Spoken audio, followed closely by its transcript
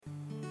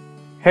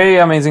Hey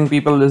amazing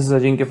people, this is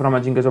Ajinkya from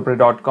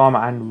ajinkyachoprey.com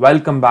and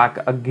welcome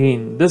back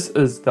again. This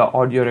is the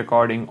audio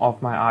recording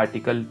of my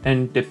article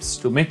 10 tips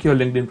to make your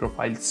LinkedIn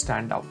profile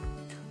stand out.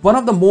 One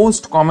of the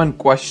most common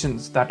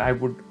questions that I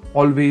would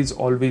always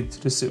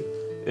receive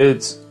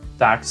is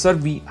that, sir,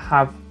 we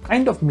have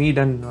kind of made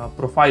a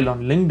profile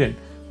on LinkedIn,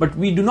 but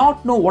we do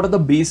not know what are the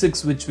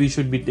basics which we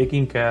should be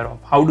taking care of.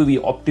 How do we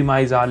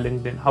optimize our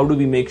LinkedIn? How do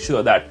we make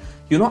sure that,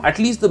 at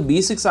least the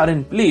basics are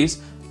in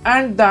place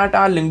and that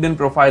our LinkedIn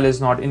profile is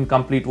not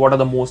incomplete? What are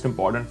the most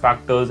important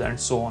factors, and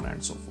so on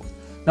and so forth.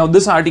 Now,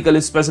 this article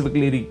is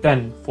specifically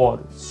written for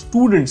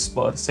students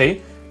per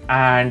se,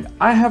 and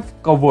I have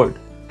covered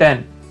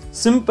 10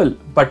 simple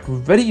but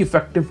very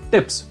effective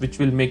tips which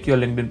will make your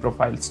LinkedIn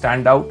profile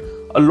stand out.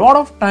 A lot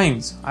of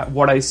times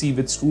what I see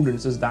with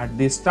students is that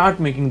they start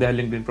making their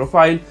LinkedIn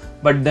profile,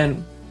 but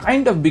then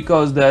kind of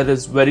because there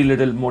is very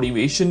little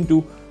motivation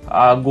to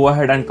go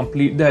ahead and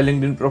complete their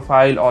LinkedIn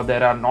profile, or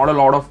there are not a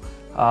lot of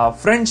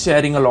friends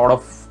sharing a lot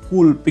of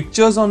cool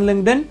pictures on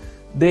LinkedIn,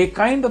 they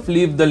kind of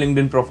leave the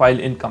LinkedIn profile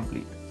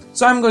incomplete.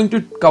 So I'm going to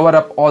cover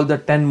up all the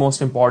 10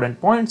 most important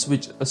points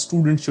which a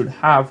student should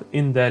have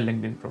in their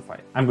LinkedIn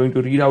profile. I'm going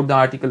to read out the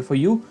article for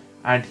you,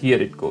 and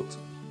here it goes.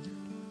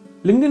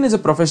 LinkedIn is a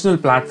professional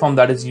platform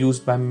that is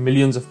used by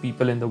millions of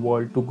people in the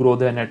world to grow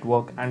their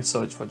network and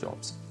search for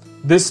jobs.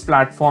 This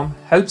platform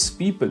helps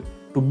people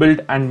to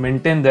build and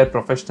maintain their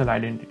professional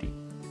identity.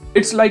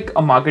 It's like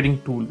a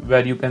marketing tool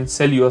where you can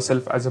sell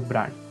yourself as a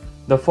brand.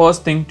 The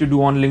first thing to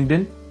do on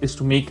LinkedIn is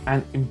to make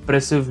an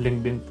impressive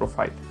LinkedIn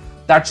profile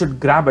that should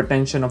grab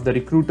attention of the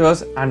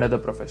recruiters and other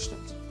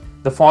professionals.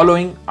 The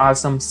following are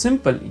some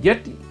simple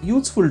yet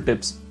useful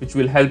tips which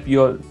will help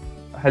your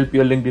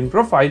LinkedIn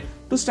profile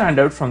to stand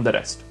out from the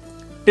rest.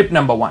 Tip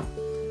number 1.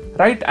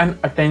 Write an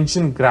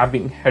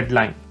attention-grabbing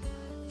headline.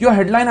 Your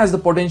headline has the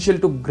potential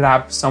to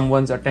grab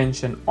someone's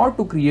attention or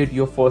to create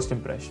your first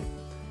impression.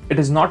 It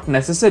is not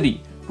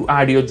necessary to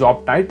add your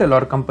job title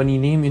or company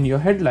name in your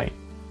headline.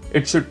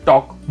 It should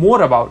talk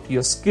more about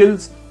your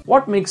skills,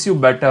 what makes you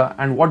better,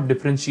 and what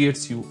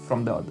differentiates you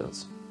from the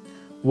others.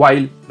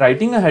 While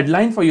writing a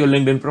headline for your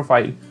LinkedIn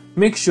profile,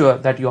 make sure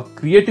that you are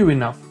creative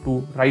enough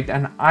to write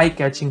an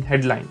eye-catching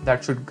headline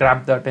that should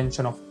grab the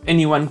attention of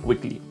anyone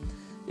quickly.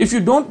 If you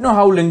don't know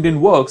how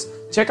LinkedIn works,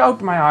 check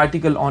out my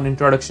article on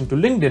Introduction to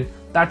LinkedIn.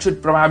 That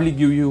should probably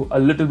give you a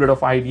little bit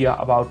of idea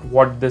about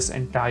what this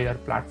entire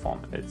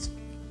platform is.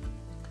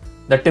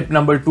 The tip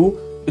number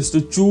 2 is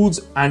to choose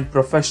a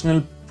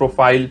professional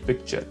profile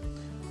picture.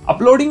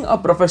 Uploading a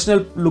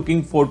professional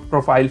looking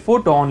profile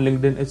photo on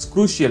LinkedIn is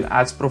crucial,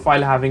 as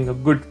profile having a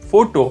good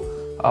photo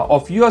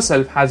of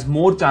yourself has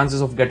more chances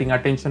of getting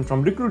attention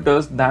from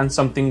recruiters than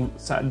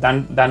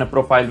a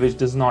profile which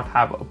does not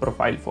have a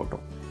profile photo.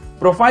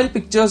 Profile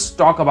pictures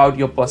talk about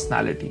your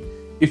personality.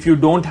 If you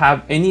don't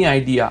have any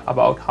idea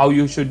about how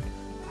you should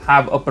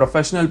have a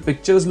professional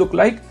pictures look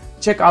like,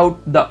 check out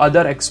the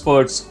other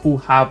experts who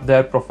have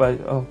their profile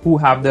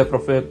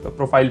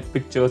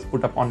pictures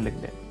put up on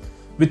LinkedIn.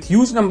 With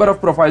huge number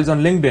of profiles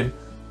on LinkedIn,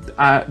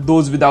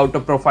 those without a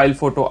profile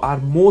photo are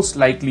most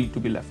likely to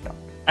be left out.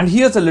 And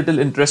here's a little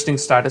interesting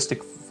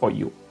statistic for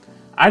you.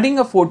 Adding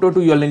a photo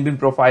to your LinkedIn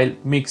profile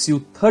makes you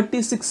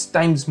 36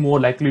 times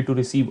more likely to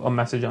receive a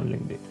message on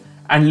LinkedIn.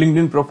 And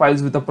LinkedIn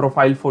profiles with a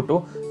profile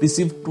photo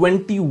receive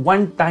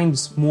 21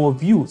 times more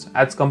views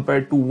as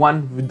compared to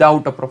one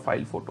without a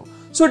profile photo.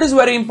 So it is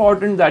very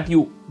important that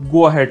you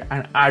go ahead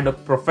and add a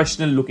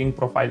professional looking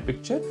profile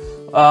picture.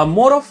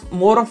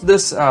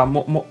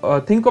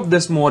 Think of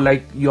this more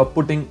like you're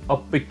putting a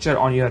picture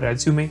on your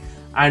resume,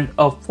 and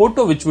a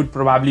photo which would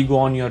probably go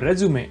on your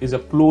resume is a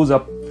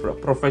close-up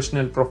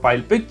professional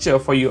profile picture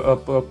for you,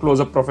 a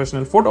close-up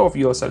professional photo of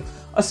yourself.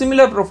 A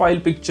similar profile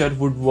picture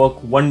would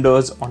work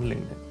wonders on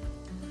LinkedIn.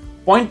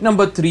 Point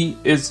number 3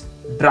 is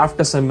draft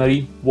a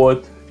summary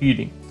worth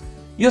reading.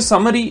 Your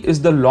summary is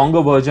the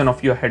longer version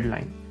of your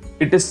headline.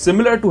 It is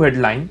similar to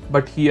headline,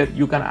 but here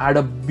you can add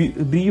a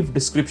brief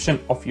description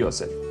of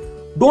yourself.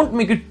 Don't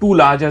make it too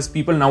large, as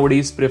people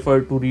nowadays prefer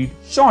to read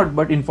short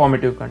but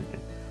informative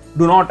content.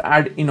 Do not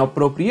add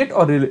inappropriate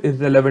or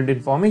irrelevant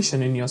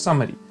information in your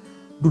summary.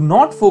 Do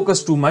not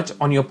focus too much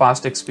on your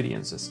past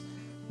experiences.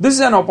 This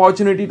is an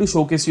opportunity to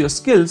showcase your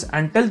skills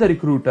and tell the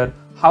recruiter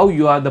how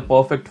you are the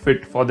perfect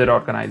fit for their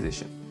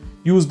organization.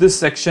 Use this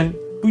section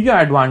to your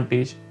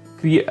advantage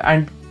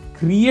and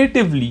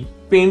creatively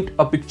paint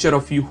a picture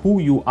of you, who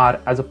you are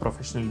as a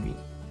professional being.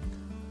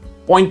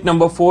 Point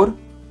number 4,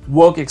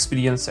 work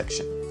experience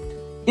section.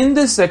 In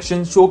this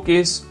section,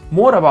 showcase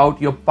more about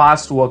your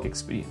past work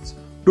experience.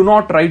 Do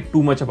not write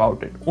too much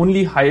about it.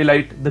 Only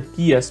highlight the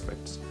key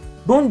aspects.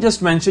 Don't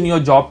just mention your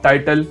job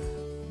title,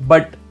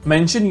 but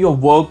mention your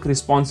work,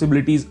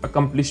 responsibilities,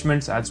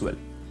 accomplishments as well.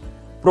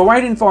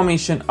 Provide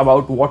information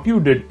about what you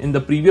did in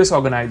the previous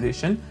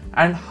organization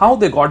and how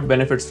they got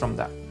benefits from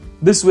that.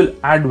 This will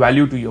add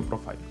value to your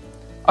profile.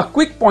 A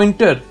quick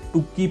pointer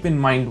to keep in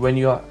mind when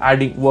you are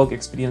adding work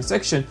experience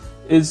section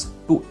is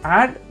to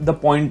add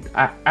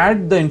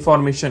the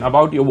information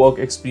about your work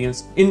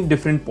experience in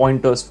different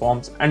pointers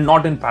forms and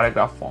not in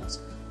paragraph forms.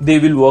 They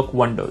will work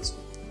wonders.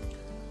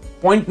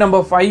 Point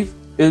number 5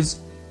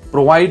 is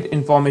provide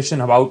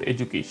information about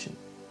education.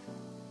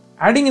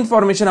 Adding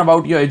information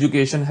about your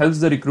education helps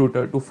the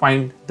recruiter to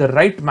find the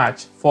right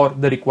match for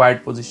the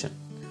required position.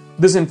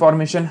 This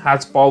information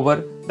has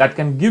power that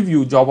can give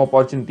you job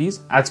opportunities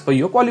as per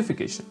your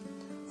qualification.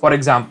 For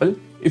example,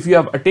 if you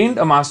have attained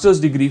a master's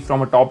degree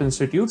from a top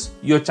institutes,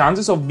 your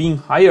chances of being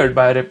hired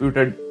by a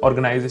reputed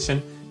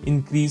organization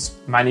increase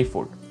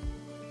manifold.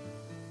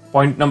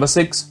 Point number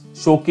 6,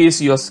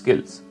 showcase your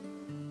skills.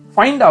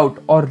 Find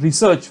out or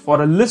research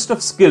for a list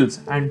of skills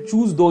and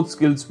choose those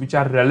skills which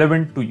are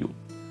relevant to you.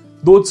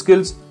 Those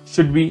skills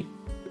should be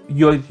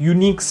your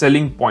unique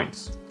selling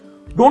points.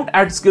 Don't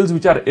add skills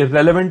which are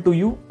irrelevant to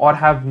you or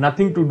have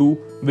nothing to do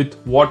with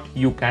what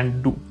you can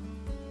do.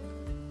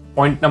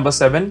 Point number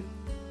 7,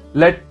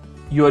 let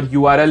your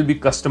URL be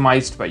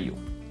customized by you.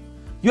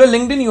 Your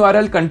LinkedIn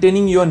URL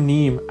containing your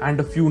name and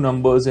a few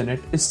numbers in it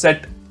is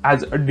set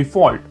as a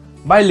default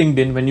by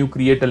LinkedIn when you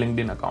create a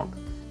LinkedIn account.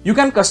 You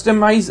can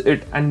customize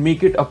it and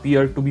make it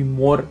appear to be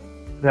more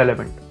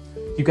relevant.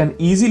 You can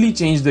easily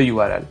change the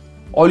URL.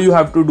 All you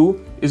have to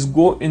do is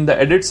go in the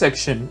edit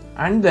section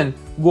and then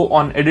go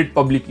on edit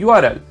public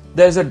URL.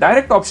 There is a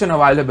direct option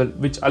available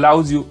which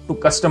allows you to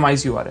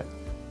customize URL.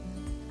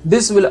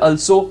 This will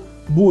also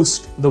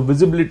boost the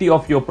visibility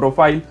of your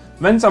profile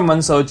when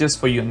someone searches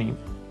for your name.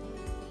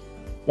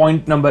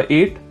 Point number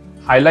 8,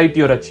 highlight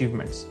your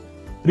achievements.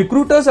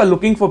 Recruiters are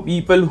looking for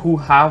people who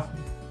have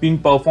been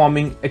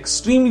performing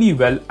extremely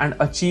well and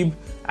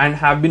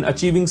have been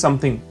achieving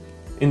something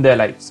in their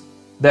lives.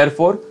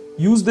 Therefore,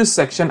 use this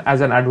section as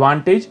an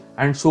advantage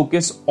and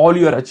showcase all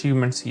your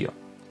achievements here.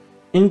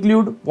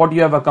 Include what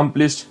you have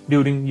accomplished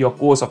during your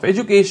course of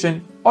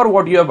education or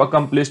what you have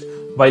accomplished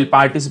while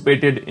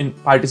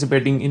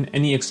participating in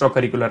any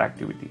extracurricular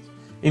activities.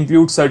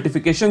 Include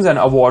certifications and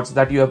awards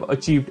that you have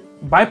achieved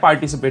by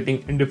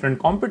participating in different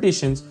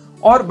competitions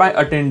or by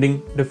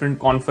attending different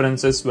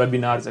conferences,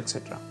 webinars,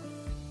 etc.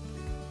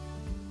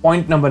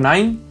 Point number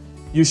 9,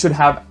 you should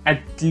have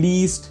at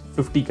least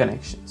 50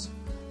 connections.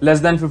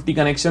 Less than 50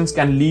 connections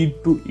can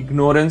lead to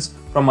ignorance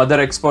from other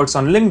experts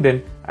on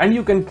LinkedIn and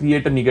you can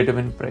create a negative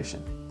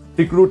impression.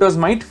 Recruiters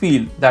might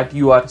feel that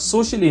you are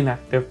socially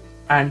inactive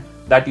and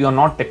that you are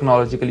not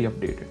technologically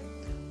updated.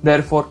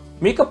 Therefore,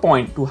 make a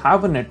point to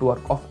have a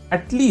network of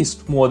at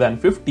least more than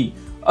 50.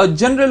 A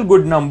general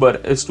good number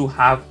is to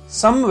have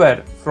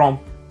somewhere from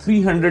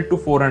 300 to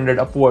 400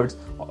 upwards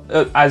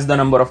as the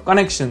number of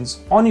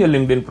connections on your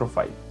LinkedIn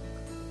profile.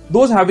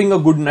 Those having a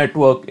good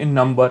network in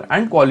number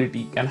and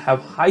quality can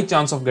have high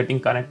chance of getting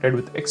connected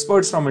with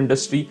experts from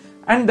industry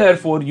and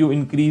therefore you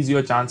increase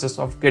your chances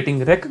of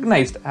getting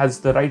recognized as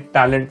the right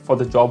talent for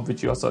the job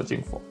which you are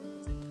searching for.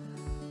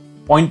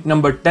 Point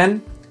number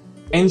 10,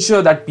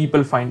 ensure that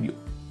people find you.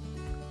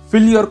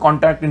 Fill your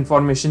contact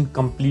information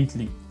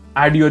completely.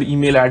 Add your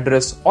email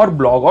address or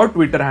blog or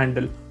Twitter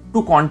handle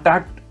to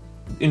contact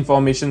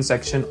information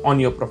section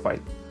on your profile.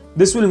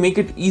 This will make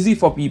it easy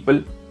for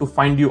people to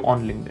find you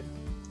on LinkedIn.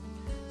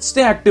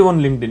 Stay active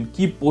on LinkedIn.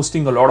 Keep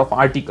posting a lot of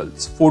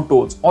articles,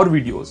 photos, or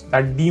videos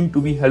that deem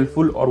to be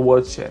helpful or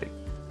worth sharing.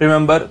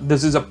 Remember,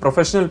 this is a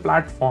professional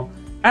platform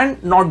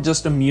and not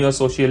just a mere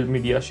social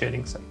media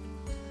sharing site.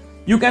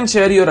 You can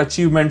share your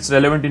achievements,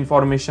 relevant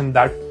information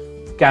that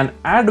can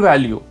add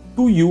value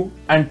to you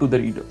and to the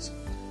readers.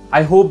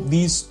 I hope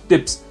these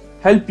tips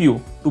help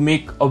you to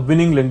make a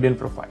winning LinkedIn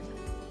profile.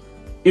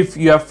 If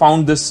you have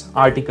found this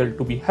article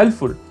to be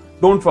helpful,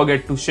 don't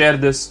forget to share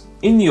this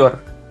in your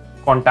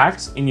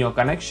contacts, in your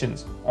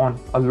connections on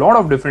a lot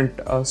of different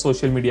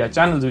social media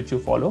channels which you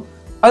follow.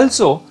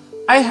 Also,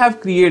 I have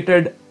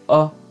created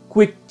a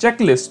quick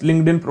checklist,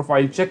 LinkedIn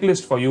profile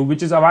checklist for you,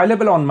 which is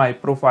available on my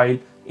profile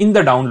in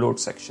the download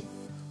section.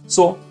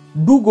 So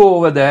do go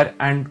over there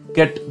and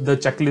get the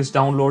checklist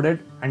downloaded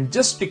and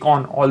just tick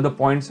on all the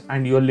points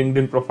and your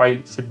LinkedIn profile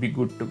should be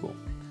good to go.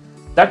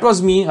 That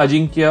was me,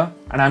 Ajinkya,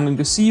 and I'm going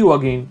to see you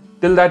again.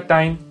 Till that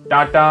time,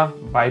 tata,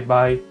 bye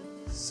bye,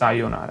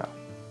 sayonara.